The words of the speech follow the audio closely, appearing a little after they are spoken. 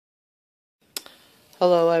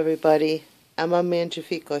Hello everybody, Emma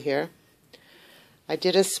Mangiafico here. I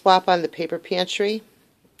did a swap on the paper pantry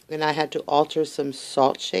and I had to alter some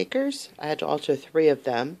salt shakers. I had to alter 3 of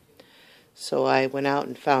them. So I went out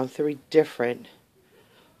and found 3 different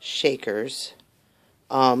shakers.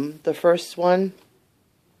 The first one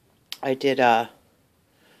I did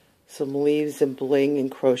some leaves and bling and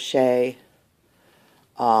crochet,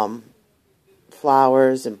 flowers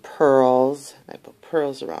and pearls. I put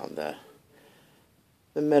pearls around the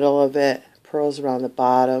middle of it, pearls around the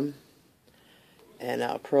bottom,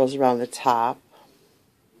 and pearls around the top.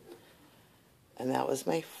 And that was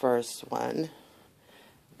my first one.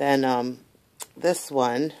 Then this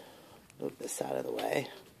one, move this out of the way.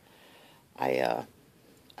 I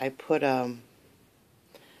put a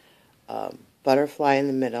butterfly in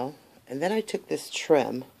the middle, and then I took this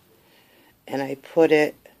trim and I put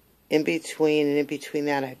it in between, and in between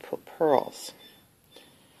that I put pearls.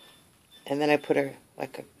 And then I put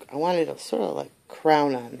I wanted a sort of like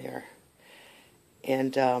crown on there.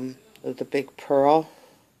 And the big pearl.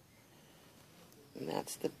 And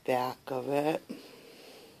that's the back of it.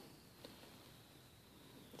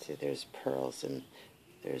 See, there's pearls and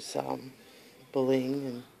there's bling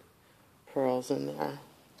and pearls in there.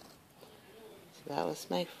 So that was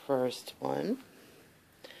my first one.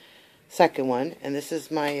 Second one, and this is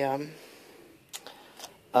my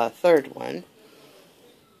third one.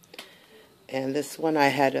 And this one I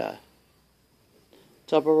had a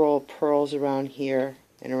double row of pearls around here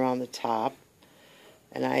and around the top.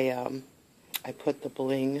 And I put the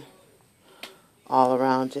bling all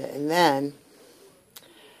around it. And then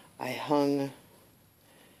I hung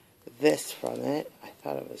this from it. I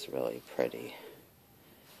thought it was really pretty.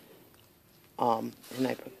 And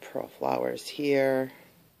I put pearl flowers here,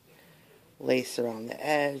 lace around the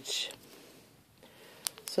edge.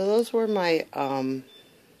 So those were my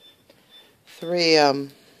 3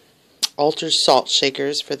 altered salt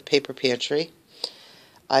shakers for the paper pantry.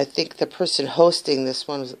 I think the person hosting this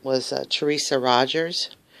one was Teresa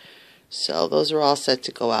Rogers. So those are all set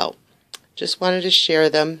to go out. Just wanted to share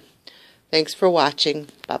them. Thanks for watching.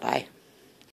 Bye-bye.